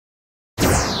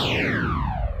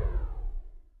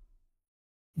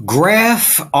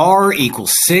Graph r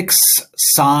equals 6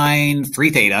 sine 3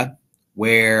 theta,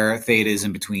 where theta is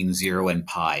in between 0 and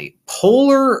pi.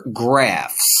 Polar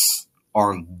graphs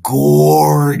are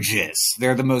gorgeous.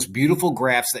 They're the most beautiful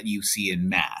graphs that you see in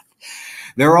math.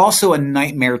 They're also a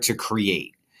nightmare to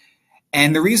create.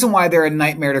 And the reason why they're a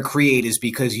nightmare to create is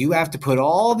because you have to put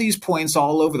all these points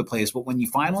all over the place, but when you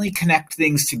finally connect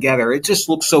things together, it just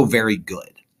looks so very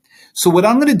good. So what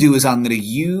I'm going to do is I'm going to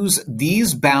use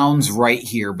these bounds right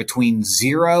here between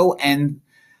 0 and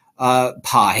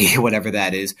pi, whatever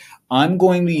that is. I'm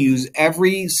going to use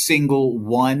every single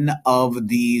one of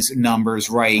these numbers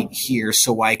right here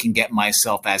so I can get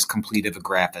myself as complete of a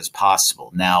graph as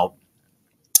possible. Now,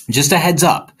 just a heads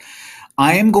up,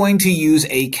 I am going to use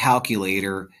a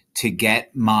calculator to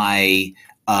get my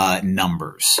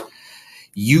numbers.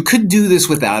 You could do this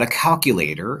without a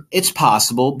calculator. It's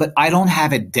possible, but I don't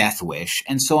have a death wish,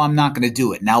 and so I'm not going to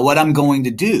do it. Now, what I'm going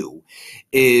to do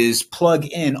is plug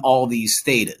in all these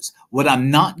thetas. What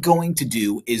I'm not going to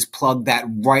do is plug that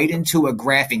right into a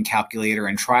graphing calculator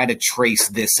and try to trace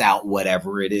this out,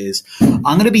 whatever it is. I'm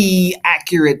going to be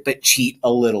accurate but cheat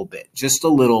a little bit, just a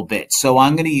little bit. So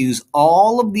I'm going to use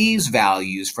all of these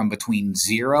values from between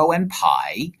 0 and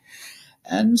pi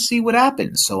and see what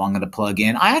happens. So I'm going to plug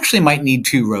in. I actually might need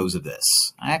 2 rows of this.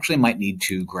 I actually might need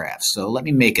 2 graphs. So let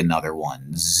me make another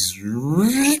one.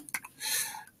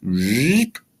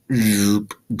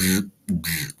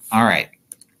 All right.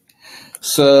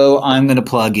 So I'm going to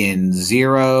plug in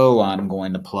 0. I'm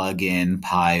going to plug in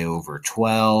pi over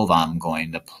 12. I'm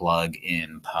going to plug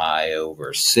in pi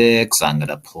over 6. I'm going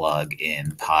to plug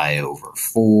in pi over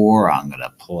 4. I'm going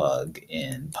to plug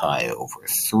in pi over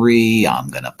 3. I'm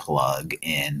going to plug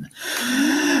in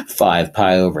 5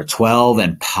 pi over 12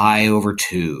 and pi over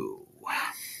 2.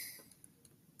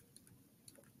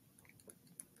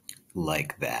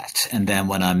 Like that. And then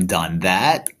when I'm done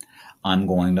that, I'm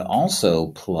going to also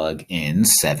plug in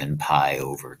 7 pi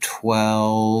over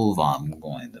 12. I'm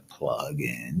going to plug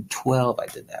in 12. I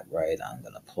did that right. I'm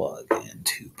going to plug in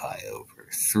 2 pi over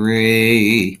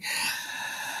 3.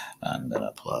 I'm going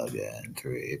to plug in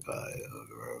 3 pi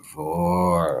over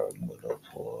 4. I'm going to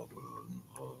plug in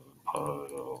pi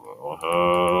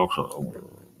over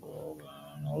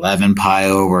 11 pi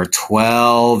over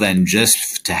 12, and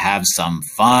just to have some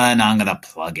fun, I'm going to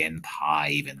plug in pi,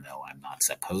 even though I'm not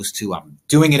supposed to. I'm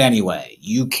doing it anyway.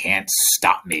 You can't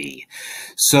stop me.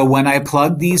 So when I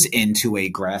plug these into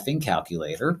a graphing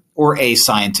calculator or a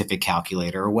scientific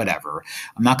calculator or whatever,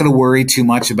 I'm not going to worry too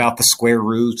much about the square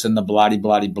roots and the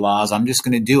blahs. I'm just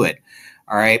going to do it.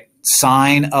 All right.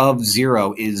 Sine of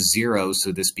 0 is 0,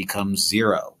 so this becomes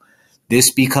 0.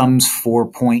 This becomes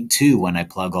 4.2 when I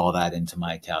plug all that into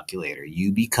my calculator.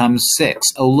 U becomes 6.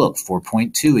 Oh, look,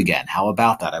 4.2 again. How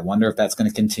about that? I wonder if that's going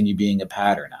to continue being a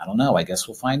pattern. I don't know. I guess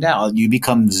we'll find out. U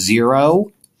becomes 0.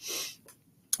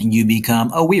 And you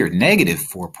become, oh, weird, negative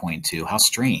 4.2. How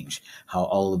strange how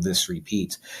all of this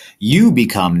repeats. U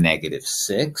become negative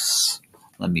 6.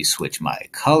 Let me switch my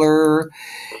color.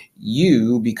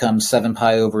 U becomes 7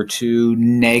 pi over 2,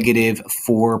 negative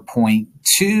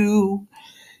 4.2.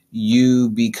 U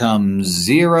becomes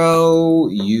 0,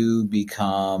 U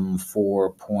become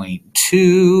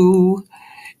 4.2,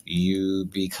 U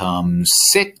become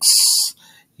 6,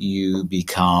 U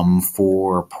become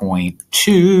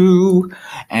 4.2,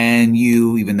 and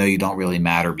U, even though you don't really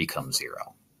matter, becomes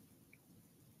 0.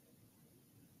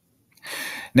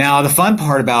 Now, the fun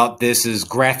part about this is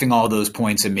graphing all those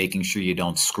points and making sure you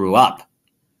don't screw up.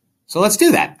 So let's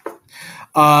do that.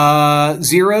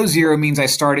 0, 0 means I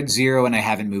start at 0 and I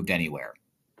haven't moved anywhere.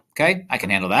 Okay, I can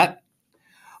handle that.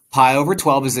 Pi over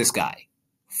 12 is this guy.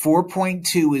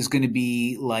 4.2 is going to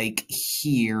be like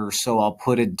here, so I'll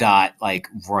put a dot like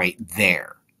right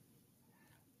there.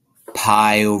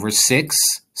 Pi over 6,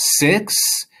 6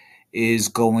 is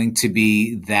going to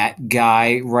be that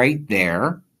guy right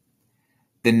there.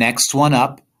 The next one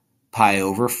up, pi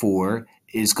over 4,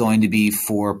 is going to be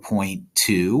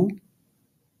 4.2.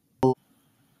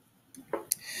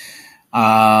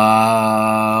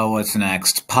 What's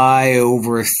next? Pi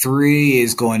over 3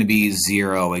 is going to be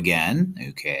 0 again.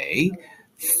 Okay.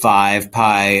 5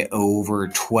 pi over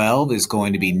 12 is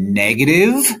going to be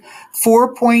negative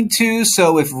 4.2.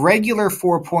 So if regular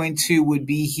 4.2 would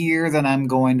be here, then I'm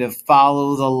going to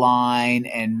follow the line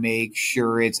and make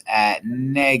sure it's at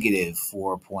negative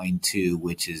 4.2,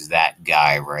 which is that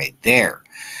guy right there.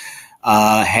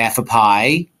 Half a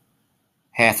pi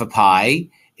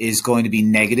is going to be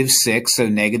negative 6. So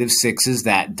negative 6 is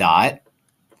that dot.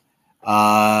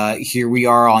 Here we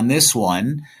are on this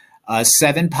one.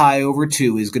 7 pi over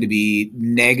 2 is going to be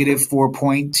negative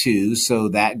 4.2. So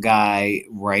that guy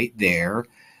right there.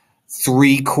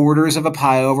 3/4 of a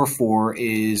pi over 4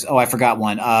 is, oh, I forgot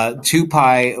one. 2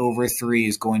 pi over 3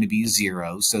 is going to be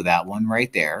 0, so that one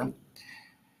right there.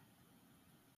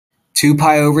 2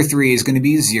 pi over 3 is going to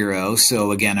be 0,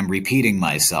 so again, I'm repeating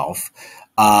myself.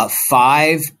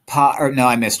 5 pi, or no,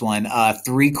 I missed one.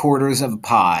 3/4 of a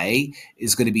pi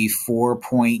is going to be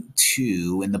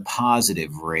 4.2 in the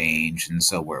positive range. And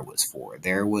so where was 4?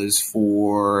 There was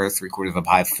 4, 3/4 of a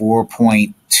pi,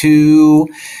 4.2.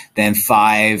 Then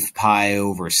 5 pi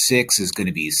over 6 is going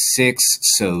to be 6,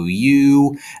 so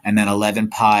u. And then 11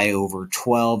 pi over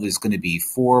 12 is going to be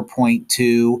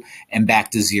 4.2. And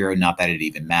back to 0, not that it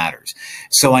even matters.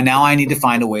 So now I need to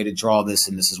find a way to draw this,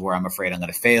 and this is where I'm afraid I'm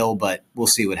going to fail, but we'll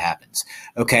see what happens.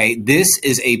 Okay, this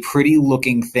is a pretty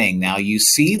looking thing. Now you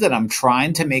see that I'm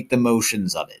trying to make the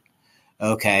motions of it.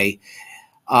 Okay,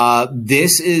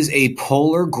 this is a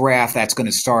polar graph that's going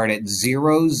to start at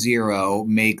 0, 0,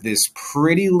 make this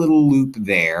pretty little loop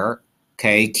there.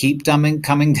 Okay, keep coming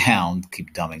down.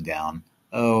 Keep dumbing down.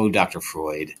 Oh, Dr.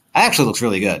 Freud. That actually looks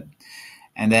really good.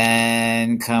 And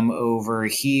then come over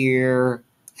here.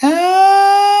 And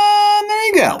there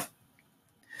you go.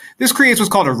 This creates what's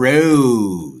called a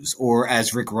rose, or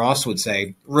as Rick Ross would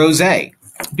say, rosé,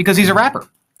 because he's a rapper.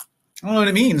 I don't know what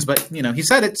it means, but, you know, he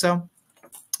said it, so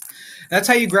that's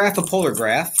how you graph a polar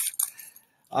graph.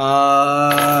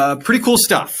 Pretty cool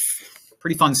stuff.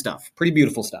 Pretty fun stuff. Pretty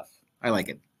beautiful stuff. I like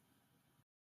it.